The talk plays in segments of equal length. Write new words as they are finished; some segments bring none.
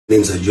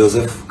Names are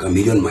Joseph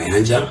Chameleone,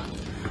 Mayanja.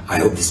 I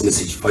hope this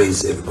message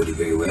finds everybody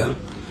very well.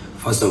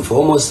 First and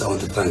foremost, I want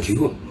to thank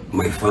you,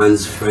 my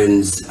fans,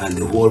 friends, and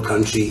the whole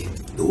country,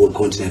 the whole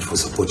continent for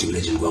supporting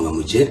Legend Gwanga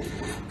Muje,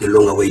 the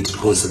long-awaited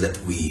concert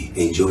that we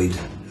enjoyed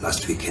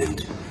last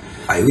weekend.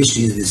 I wish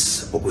to use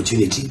this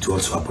opportunity to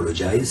also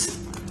apologize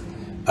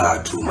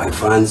to my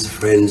fans,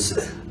 friends,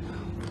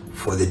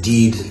 for the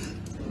deed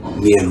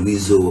me and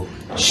Weasel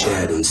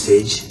shared on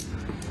stage.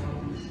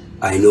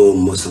 I know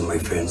most of my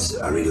friends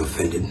are really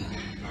offended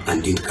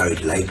and didn't carry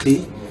it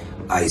lightly.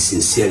 I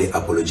sincerely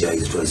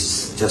apologize. It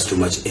was just too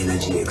much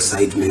energy,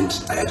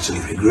 excitement. I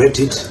actually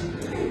regret it.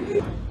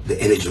 The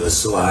energy was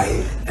so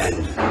high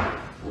and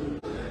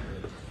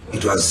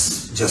it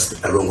was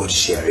just a wrong way to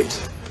share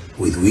it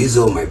with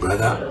Weasel, my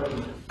brother,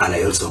 and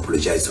I also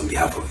apologize on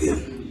behalf of him.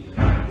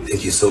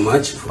 Thank you so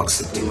much for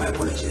accepting my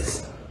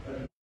apologies.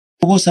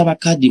 Obosaba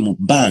kadi mu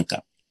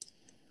banka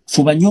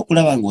fuba nnyo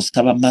okulaba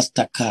ng'osaba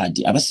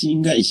Mastercard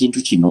abasinga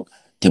ekintu kino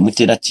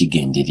temutera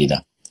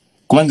kigenderera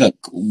kubanga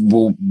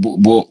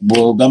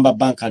bw'ogamba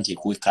banka nti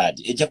ekuwe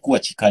kadi ejja kuwa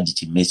kikaadi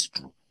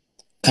kimestro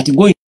kati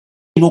gwe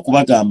olina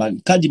okubagamba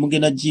kadi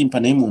mugenda gimpa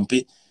naye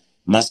mumpe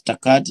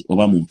Mastercard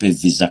oba mumpe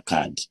Visa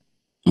card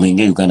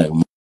mwenge Uganda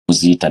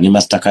muziyita ne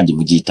Mastercard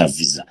mugiyita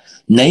Visa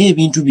naye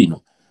ebintu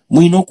bino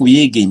mulina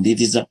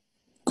okubyegendereza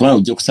kubanga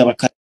ojja kusaba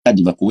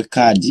kadi bakuwe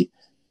kadi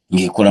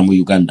ng'ekola mu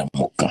Uganda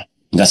mukka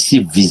nga si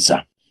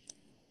Visa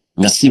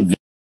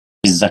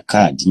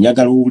card.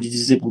 Njagala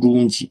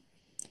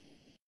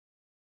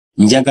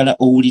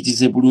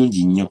owulirize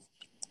bulungi nnyo.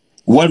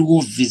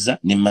 Waliwo Visa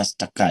ne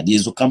Mastercard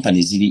ezo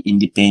companies ziri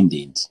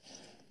independent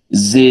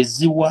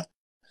zeziwa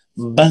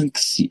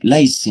banks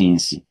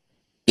license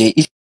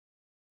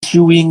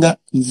issuing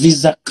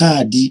Visa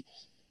card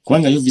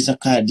kubanga yo Visa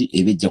card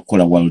ebejja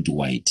kukola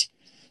worldwide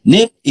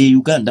ne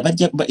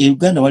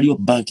Uganda waliwo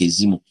bank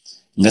ezimu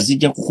nga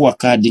zijja kukuwa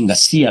card nga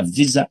si ya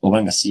Visa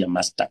oba nga si ya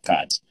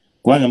Mastercard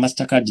kubanga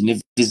Mastercard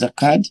ne Visa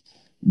card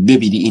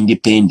bebiri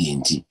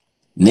independent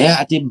naye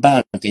ate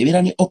bank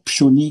ebeera ne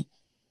option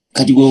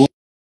kati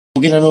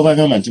ogenda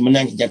n'obagamba nti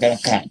munange njagala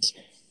card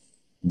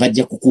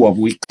bajja kukuwa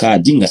buli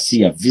card nga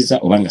si ya Visa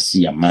oba nga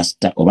si ya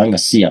Master oba nga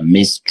si ya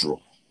Maestro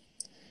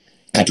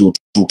kati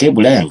otuuke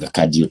Bulaya nga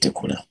card yo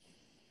tekola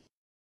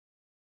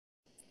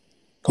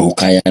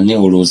okayane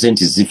olowooze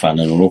nti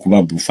zifaanana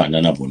olw'okuba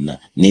bufaanana bonna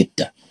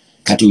nedda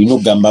kati olina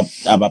okugamba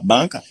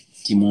ababanka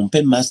ti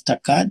mumpe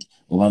Mastercard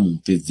oba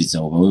mumpe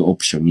Visa oba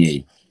option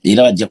eyo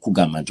era bajja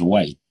kugamba nti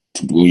why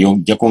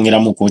ojja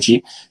kwongeramu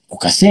koki ku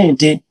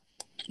kasente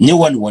ne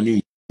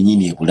wano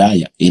nyini e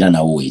Bulaya era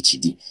nawo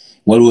ekiri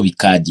waliwo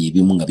bikaadi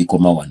ebimu nga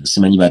bikoma wano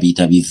simanyi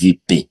babiyita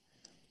bivipe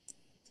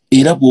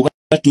era bw'oba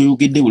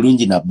toyogedde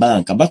bulungi na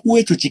banka bakuwa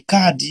ekyo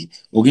kikaadi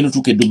ogenda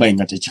otuuka e Dubai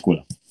nga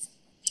tekikola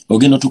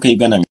ogenda otuuka e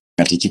Uganda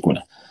nga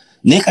tekikola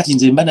naye kati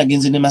nze mba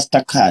nagenze ne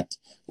Mastercard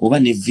oba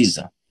ne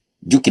Visa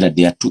jukira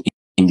they are two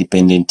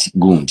independent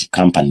gold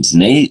companies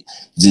naye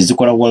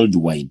zizikola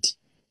worldwide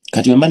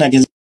kati wemba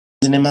nagenze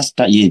ne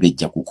Master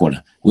yebejja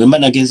kukola wemba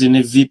nagenze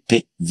ne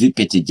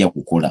vipe tejja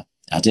kukola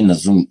ate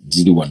nazo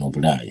ziri wano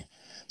Bulaya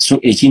so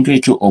ekintu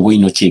ekyo oba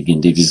olina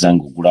okyegendereza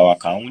ng'ogulawo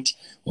account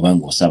oba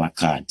ng'osaba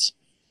card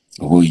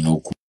oba olina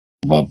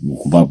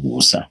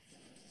okubabuusa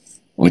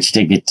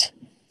okitegete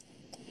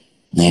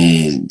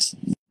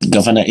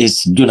Gavana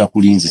jjo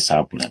nakulinze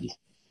saakulabye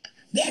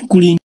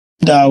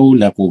ndaawo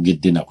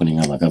nakwogedde nako ne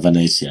ngamba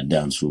Gavana yadde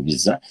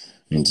ansuubiza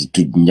nti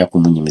tujja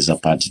kumunyumiza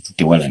paati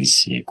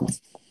tutewalaliseeko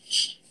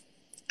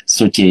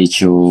so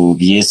kyekyo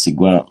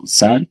byesigwa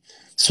san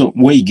so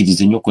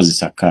weeyigirize nnyo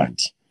okozesa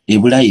kaadi e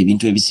Bulaya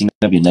ebintu ebisinga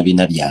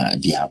byonna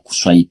bya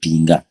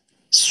kuswipinga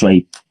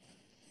swipe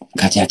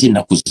kati ate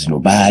ennaku zino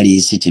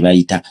baaleese kye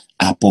bayita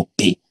Apple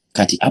Pay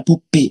kati Apple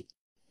Pay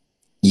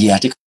ye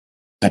ate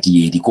kati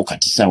yeeriko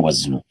kati saawa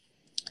zino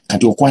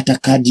kati okwata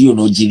kaadi yo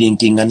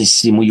n'ogirinkinga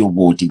n'essimu yo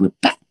bw'oti bwe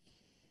pa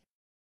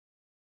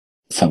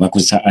fa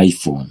bakozesa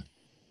iPhone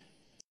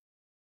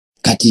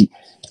kati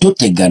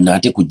totegana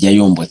ate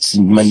kujjayo mbwa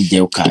simanyi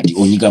jjayo kaadi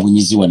onyiga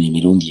bunyizi wano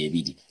emirundi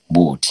ebiri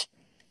bw'oti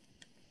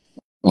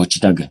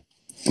okitaga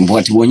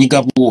bw'ati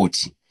bw'onyiga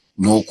bw'oti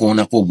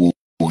n'okoonako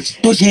bw'oti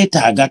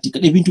tokyetaaga ati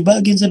ebintu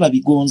bagenze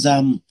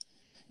babigonzaamu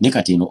ne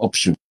kati eno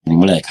option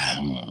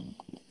mulayika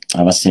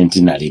aba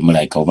Sentinel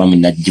mulayika oba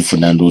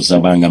munagifuna ndowooza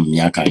banga mu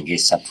myaka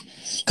ng'esatu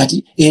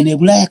kati eno e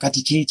Bulaya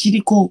kati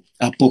kyekiriko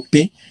Apple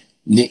Pay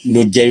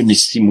n'ojjayo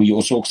n'essimu yo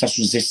osobola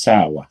okusasuza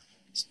essaawa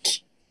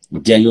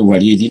ojjayo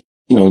wali eri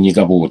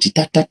n'onyiga bw'oti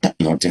tatata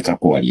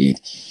n'oteekako wali eri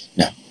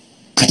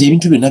kati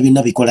ebintu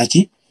byonna bikola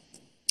ki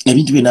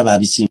ebintu byonna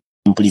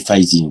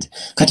babisimplifizinze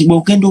kati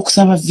bw'ogenda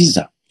okusaba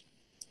Visa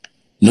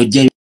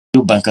n'ojjayo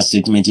bank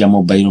statement ya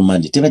mobile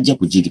money tebajja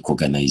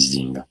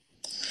kugiricognizinga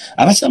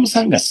aba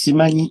Samsung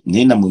simanyi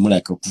naye namwe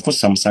mulaka kuko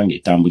Samsung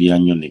etambulira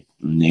nnyo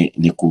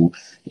ne ku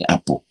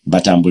Apple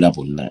batambula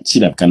bonna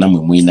kirabika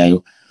namwe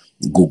mwinayo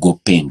Google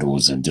Pay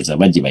ndowooza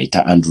bajje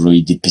bayita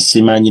Android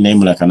simanyi naye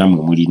mulaka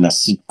namwe mulina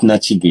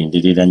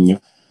sinakigenderera nnyo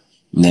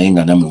naye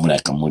nga namwe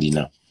mulaka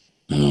mulina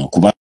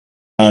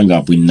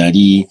kubanga bwe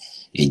nali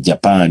e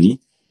Japan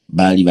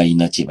bali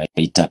balina kye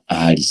bayita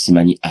ali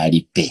simanyi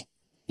alipe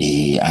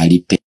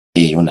alipe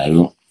eyo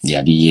nayo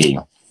yali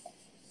yeyo.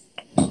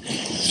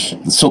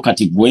 So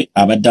kati gwe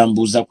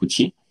abadambuza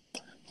kuki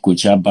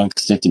kukya bank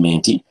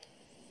statement,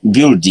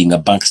 building a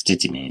bank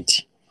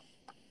statement.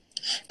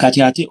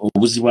 Kati ate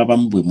obuzibu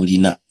abamu bwe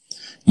mulina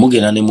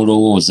mugenda ne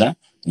mulowooza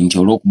nti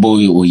olw'okuba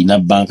oyina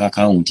bank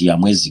account ya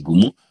mwezi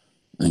gumu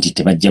nti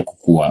tebajja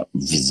kukuwa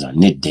visa.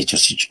 Nedda, ekyo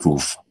si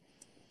kituufu.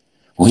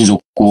 Oyinza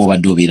okuba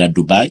obadde obeera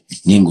Dubai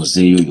naye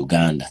ng'ozeeyo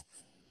Uganda.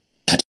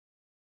 Kati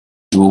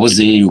bw'oba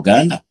ozeeyo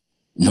Uganda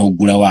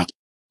n'ogulawo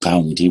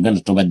account,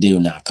 Uganda tobaddeyo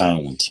na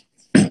account.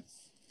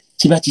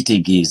 Kiba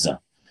kitegeeza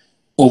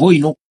oba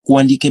olina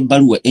okuwandiika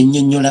ebbaluwa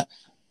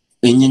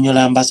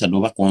ennyonnyola ambassador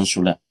oba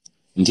konsula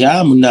nti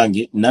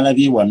munnange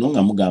nalabye wano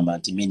nga mugamba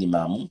nti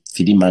minimum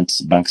 3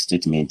 months bank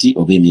statement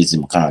oba emyezi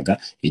 6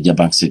 ejja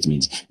bank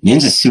statement, naye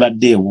nze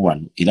sibaddeewo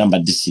wano era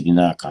mbadde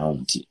sirina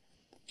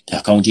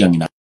account yange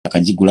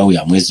nakagigulawo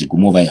ya mwezi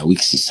gumu oba ya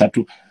weeks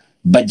 3,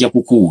 bajja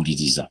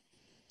kukuwuliriza.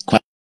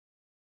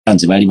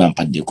 Nze baali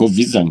bampaddeko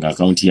visa nga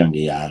account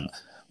yange ya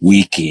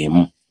week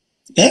emu,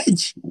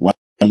 age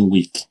 1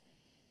 week.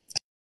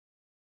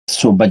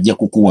 So bajja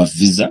kukuwa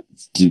visa,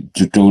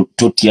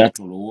 totya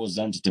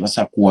tolowooza nti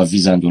tebasa kuwa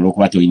visa nti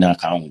olw'okuba tolina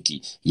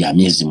account ya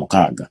myezi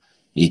 6.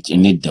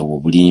 Nedda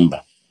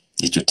obulimba,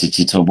 ekyo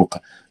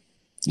tekitoboka.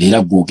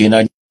 Era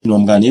gw'ogenda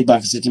n'omugamba naye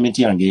bank statement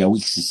yange ya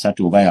weeks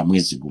 3 oba ya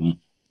mwezi gumu,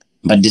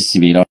 mbadde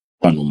sibeera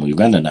wano mu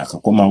Uganda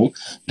naakakomawo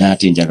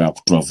n'ate njagala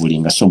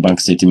kutravelinga, so bank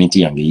statement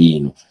yange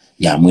yiino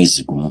ya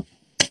mwezi gumu.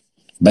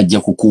 Bajja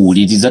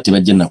kukuwuliriza,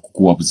 tebajja na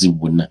kukuwa buzibu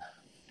bwonna.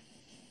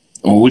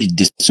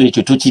 Owulidde? So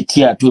ekyo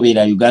tokitya,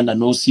 tobeera Uganda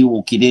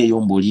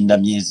n'osiiwuukireeyo mb'olinda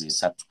myezi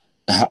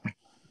 3.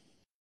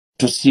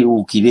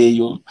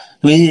 Tosiiwuukireeyo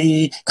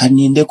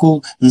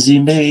kanindeko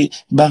nzimbe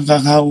bank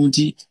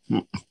account.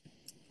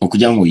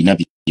 Okujja ng'olina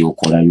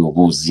by'okolayo,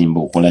 oba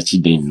ozimba okola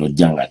kideni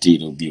n'ojja nga ate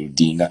era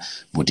obuildinga,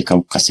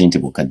 bw'otekayo ku kasente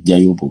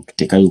bw'okajjayo,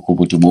 bw'otekayo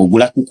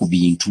bw'ogulako ku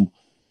bintu.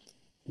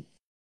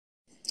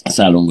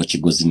 Saalongo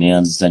Kigozi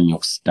neyanziza nnyo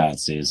ku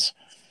stars ezo.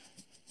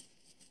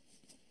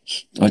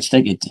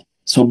 Okitegedde?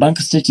 So bank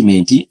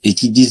statement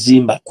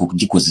ekigizimba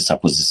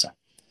kugikozesa.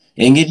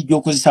 Engeri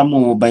gy'okozesamu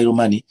mobile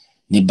money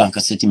ne bank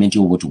statement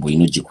y'obwotu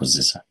bw'olina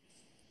ogikozesa.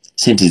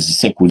 Sente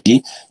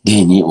zisekuli,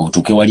 then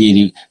otuuke wali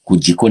eri ku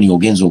jikoni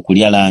ogenza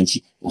okulya lunch,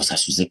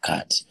 osasuze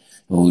card.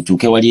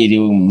 Otuuke wali eri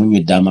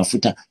munywedde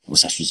amafuta,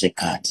 osasuze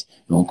card.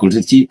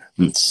 Okuleti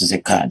osasuze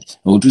card.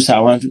 Otuusa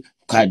awantu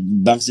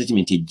bank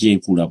statement ejja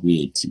ekula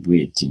bweti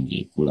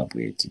ng'ekula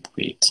bweti.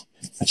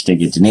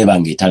 Akitegedde neeba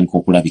ng'etandika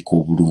okulabika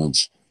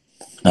obulungi.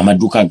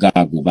 Amaduuka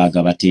gaago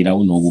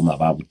baagabateerawo n'obuuma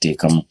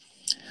baabuteekamu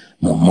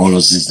mu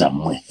molozi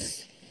zammwe.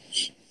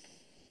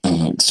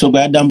 So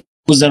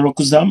bayadambuza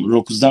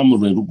Rokuzamu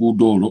lwe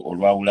luguudo olwo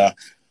olwawula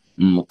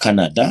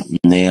Canada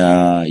ne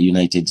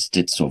United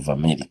States of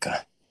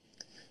America.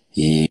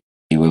 We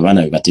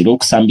baana batera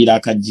okusambira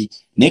akaggi,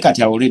 naye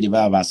kati already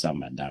baba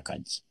basambadde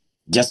akaggi.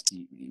 Just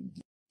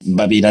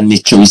babeera ne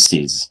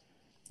choices.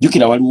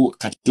 Jukira waliwo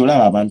kati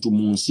olaba abantu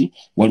mu nsi,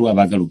 waliwo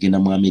abaagala okugenda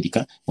mu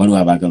America, waliwo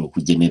abaagala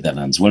okujja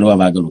Netherlands, waliwo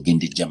abaagala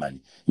okugenda Germany.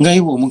 Nga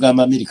ye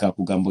bw'omugamba America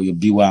akugamba oyo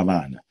bbi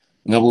w'abaana,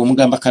 nga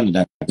bw'omugamba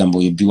Canada akugamba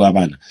oyo bbi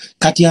w'abaana.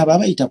 Kati abo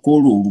abayitako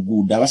olwo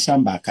oluguudo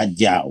abasamba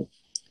akajjaawo,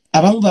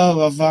 abamu baba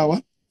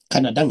bavaawa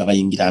Canada nga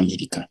bayingira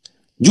America.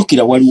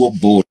 Jukira waliwo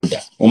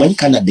border. Omanyi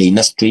Canada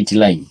ina straight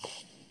line.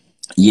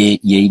 Ye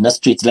ina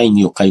straight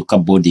line yokka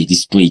border eri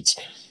straight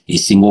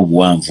esinga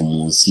obuwanvu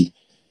mu nsi.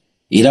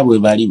 Era we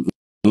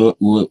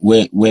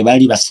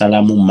bali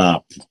basala mu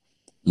map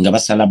nga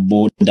basala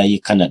border ye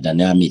Canada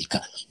ne America,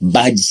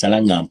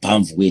 bagisala nga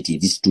mpanvu bweti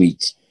eri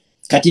straight.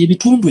 Kati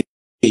ebitundu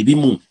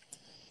ebimu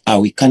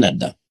awe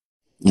Canada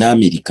ne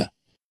America,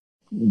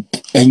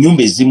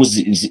 ennyumba ezimu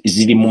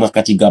ziri mu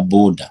makati ga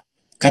border.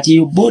 Kati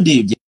eyo border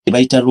eyo gye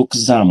bayita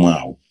Rokuzamu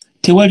awo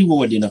tewaliwo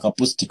wadde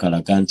nakaposti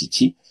kalaga nti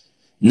ki,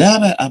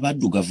 n'aba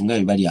abaddugavu nga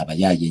bwe bali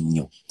abayaaye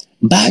ennyo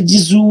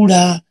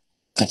bagizuula.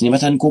 Kati ne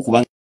batandika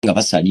okuba nga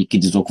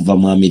basaliikiriza okuva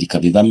mu America,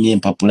 be bamye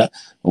empapula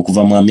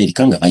okuva mu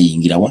America nga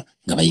bayingirawa,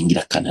 nga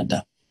bayingira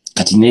Canada.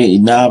 Kati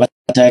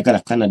n'abatayagala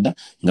Canada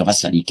nga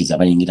basaliikiriza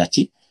bayingira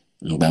ki,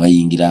 nga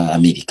bayingira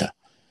America.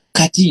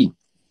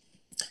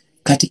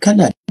 Kati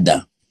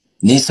Canada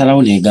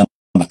nesalawo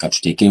negamba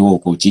katuteekewo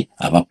okoki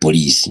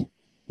abapoliisi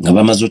nga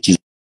bamaze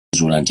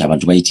okizuula nti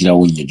abantu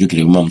bayitirawo nnyo.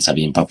 Jjukira bwe musaba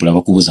empapula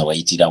bakubuuza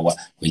wayitirawa,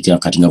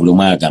 kati nga buli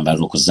omu agamba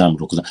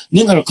Rokuzamu.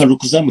 Naye nga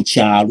Rokuzamu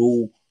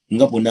kyalo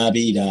nga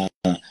bw'onaabeera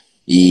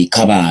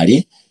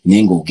Kabaale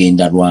naye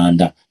ng'ogenda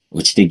Rwanda,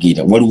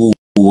 okitegeera waliwo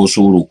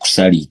osobola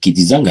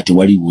okusaliikiriza nga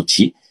tewaliwo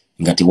ki,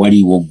 nga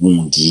tewaliwo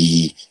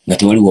gundi, nga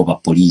tewaliwo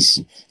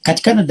bapoliisi.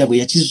 Kati Canada bwe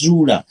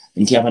yakizuula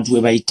nti abantu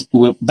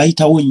we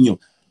bayitawo nnyo,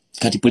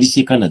 kati poliisi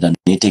ye Canada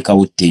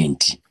neteekawo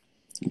tenti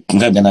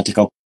nga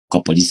banateekawo ka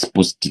police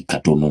post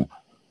katono,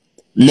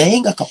 naye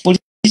nga ka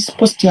police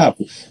post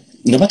ako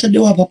nga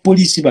bataddewo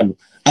abapoliisi bano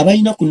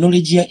abalina ku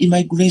knowledge ya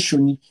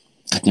immigration.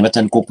 Kati ne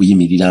batandika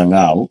okuyimirira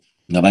ngaawo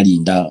nga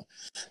balinda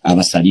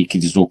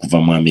abasaliikiriza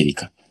okuva mu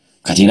America.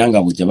 kati era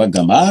nga bujja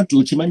bagamba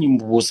tukimanyi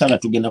bw'osala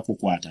tugenda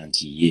kukwata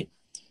nti ye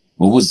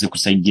obuzze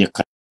kusaidia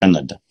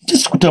Canada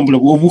tisikutambula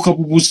bw'obuuka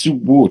bubuusi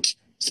bwoti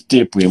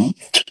step emu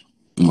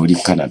ng'oli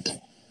Canada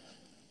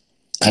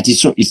kati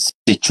so it's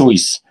a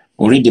choice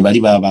already bali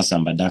baba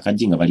basambadde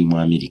akaji nga bali mu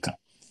America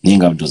naye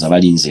nga budoza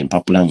balinze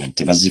empapula nga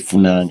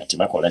tebazifuna nga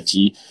tebakola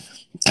ki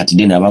kati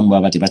dena abamu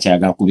baba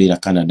tebakyayagala kubeera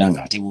Canada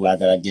nga ate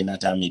baagala genda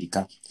ate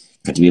America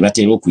kati be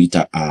batera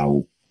okuyita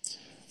awo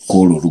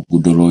kolo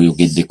oluguudo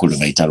lw'oyogeddeko lwe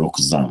bayita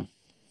lockdown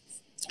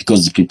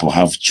because the people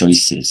have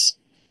choices.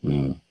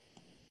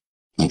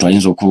 Omuntu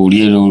ayinza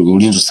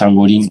olinza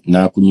osanga oli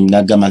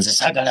n'agamba nze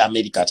saagala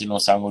America ate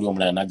n'osanga oli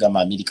omulala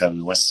n'agamba America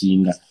we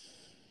wasinga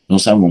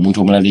n'osanga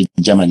omuntu omulala e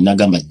Germany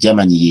n'agamba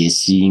Germany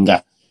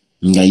yeesinga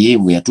nga ye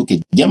bwe yatuuka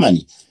e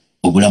Germany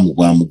obulamu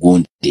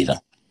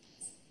bwamugondera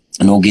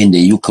n'ogenda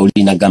e UK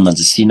oli n'agamba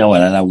nze siina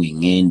walala we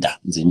ŋŋenda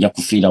nze nja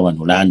kufiira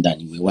wano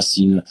London we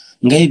wasinga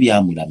nga ye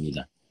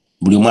byamulamira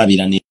buli omu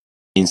abeera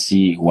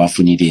n'ensi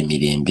waafunira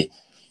emirembe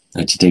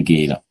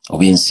okitegeera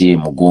oba ensi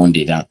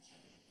emugondera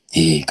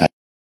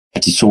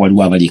kati so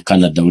waliwo abali e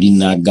Canada oli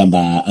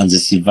n'agamba nze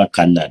siva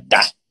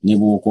Canada ne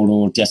bw'okola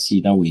otya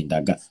siina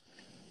wendaga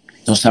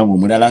nosanga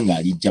omulala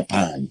ng'ali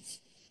Japan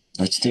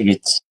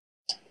okitegete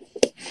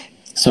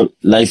so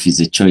life is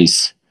a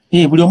choice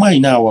buli omu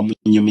alina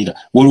awamunyumira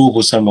waliwo oba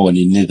osanga wano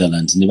e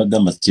Netherlands ne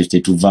bagamba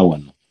tetuva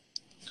wano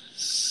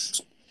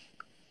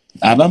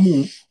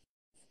abamu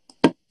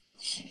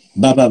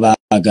baba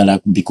baagala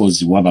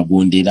because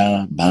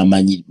wabagondera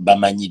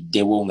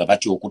bamanyiddewo nga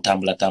batya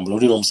okutambulatambula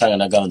olina omusanga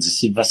nagamba nze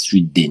siva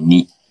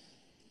Sweden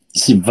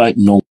siva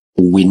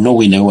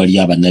Norway naye wali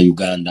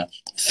abannayuganda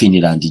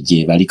Finland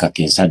gye bali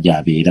kakensa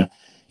gy'abeera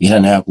era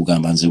naye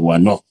akugamba nze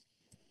wano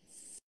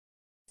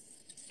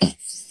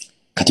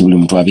kati buli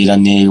muntu abeera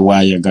ne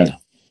waayagala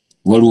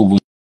waliwo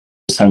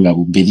obusanga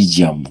bu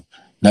Belgium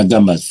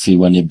nagamba ffe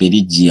wane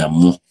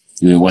Belgium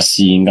we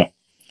wasinga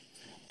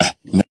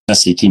nga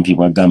sekimpi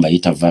bwagamba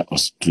yitava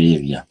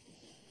Australia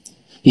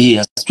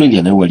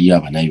Australia naye wali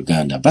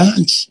abannayuganda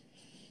bangi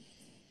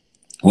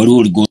waliwo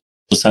oligo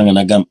osanga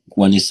nagamba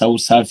wane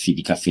South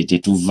Africa ffe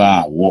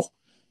tetuvaawo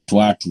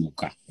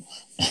twatuuka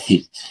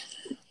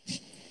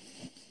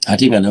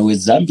ate nga nawe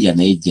Zambia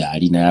naye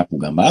gyali naye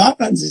akugamba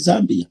nze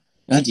Zambia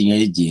anti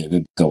naye gye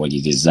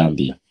yagagawalire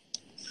Zambia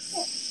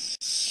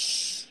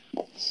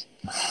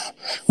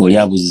oli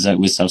abuuziza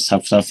we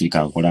South Africa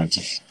nkola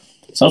nti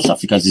South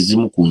Africa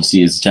zizimu ku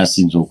nsi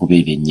ezikyasinza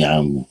okubeera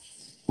ennyangu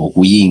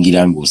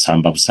okuyingira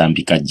ng'osamba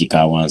busambi kajji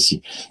ka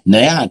wansi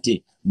naye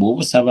ate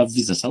bw'oba osaba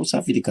visa South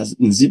Africa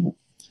nzibu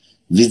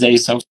visa ye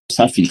South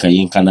Africa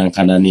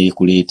yenkanankana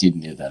n'ekuleeta e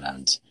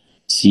Netherlands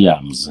si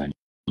ya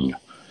muzannyo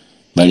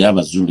bali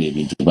abazulu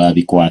ebintu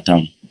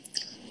babikwatamu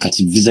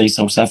kati visa ye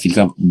South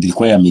Africa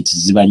requirements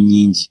ziba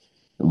nnyingi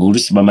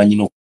oluusi bamanyi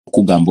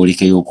n'okugamba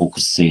olekeyoko ku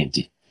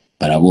ssente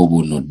balaba oba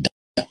onodda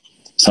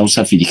South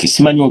Africa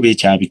simanyi oba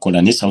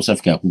ekyabikola ne South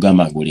Africa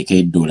yakugamba ng'oleka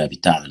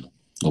 $5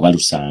 oba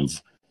 7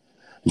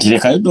 nti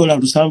lekayo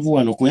 $7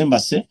 wano ku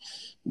embase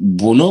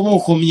bw'onooba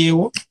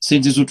okomyewo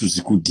sente zo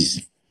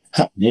tuzikuddize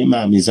naye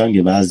maami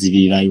zange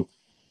baazibirayo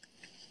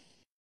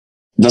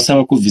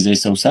nasaba ku visa ya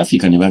South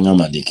Africa ne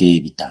baŋŋamba ndeke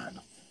 $5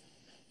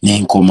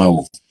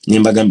 nenkomawo ne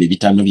mbagamba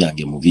 $5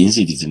 byange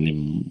mubinzirize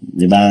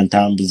ne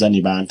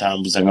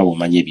bantambuza nga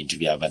bw'omanyi ebintu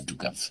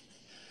by'abaddugavu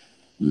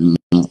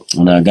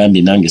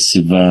onagambye nange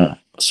siva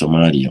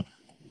Somalia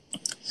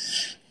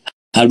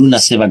Haruna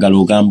Sebagala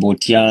ogamba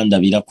otya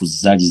ndabira ku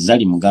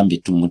Zali mugambe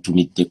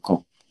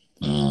tumutumiddeko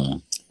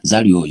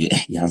Zali oyo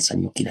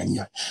yansanyukira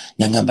nnyo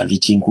yangamba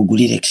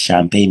likinkugulire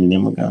champagne ne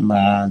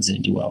mugamba nze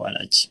ndi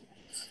wawalaki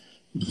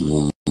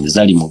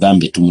Zali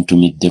mugambe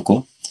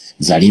tumutumiddeko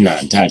Zali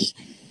Nantali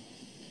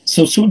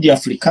so Saudi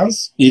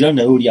Africans era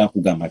nayo oli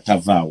akugamba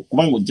tavaawo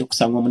kubanga ojja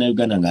kusanga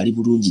omunnayuganda ng'ali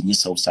bulungi nnyo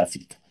South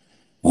Africa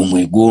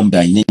omwegombe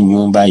ayina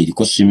ennyumba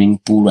eriko swimming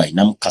pool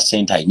ayina mu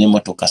kasente ayina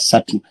emmotoka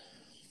 3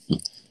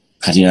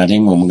 kati ate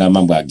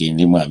ng'omugamba mbu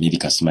agende mu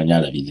America simanyi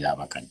alabirira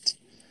abakadde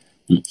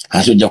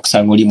ate ojja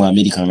kusanga oli mu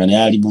America nga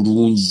naye ali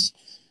bulungi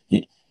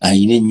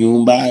ayina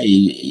ennyumba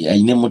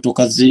ayina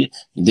emmotoka ze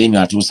then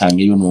ate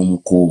osangeyo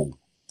n'omukoowu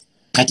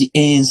kati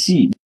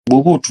ensi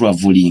bw'oba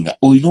oturavulinga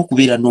olina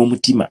okubeera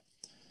n'omutima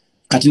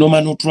kati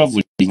n'omala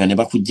n'oturavulinga ne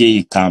bakugyeyo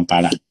e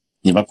Kampala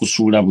ne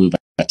bakusuula bwe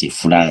bati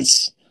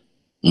France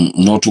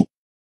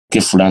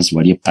n'otuuka France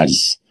wali e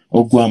Paris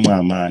ogwamu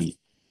amaanyi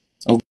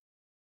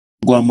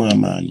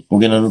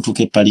ogenda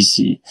n'otuuka e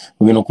Paris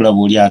ogenda okulaba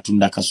oli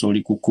atunda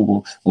kasooli ku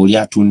kkubo oli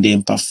atunda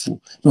empafu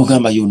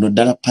n'ogamba yono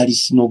ddala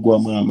Paris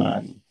n'ogwamu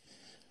amaanyi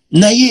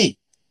naye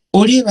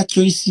olieba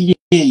choice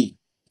ye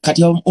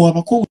kati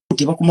abakoowu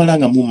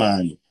tebakumalanga mu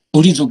maanyi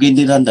olinza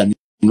ogenda e London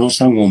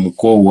n'osanga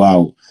omukoowu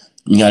awo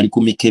ng'ali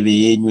ku mikebe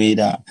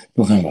yenywera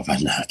n'ogamba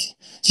bannange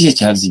kiki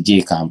ekyanzigya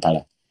e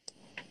Kampala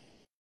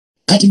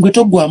kati gwe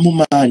togwamu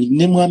maanyi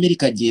ne mu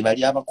America gye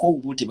bali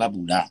abakoowu bo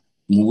tebabula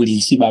mu buli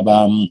nsi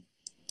babaamu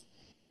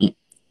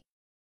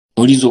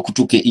olinza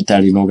okutuuka e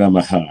Italy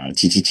n'ogamba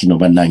kiki kino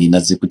bannange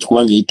nazze ku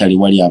kubanga e Italy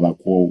wali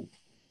abakoowu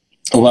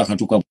oba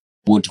akatuuka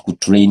boti ku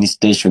train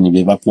station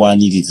be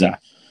bakwaniriza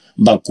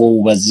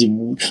bako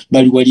bazibu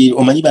bali wali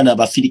omanyi bana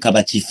abafirika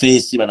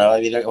bakifeesi bana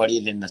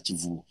wali na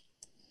kivu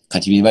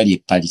kati be bali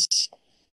Paris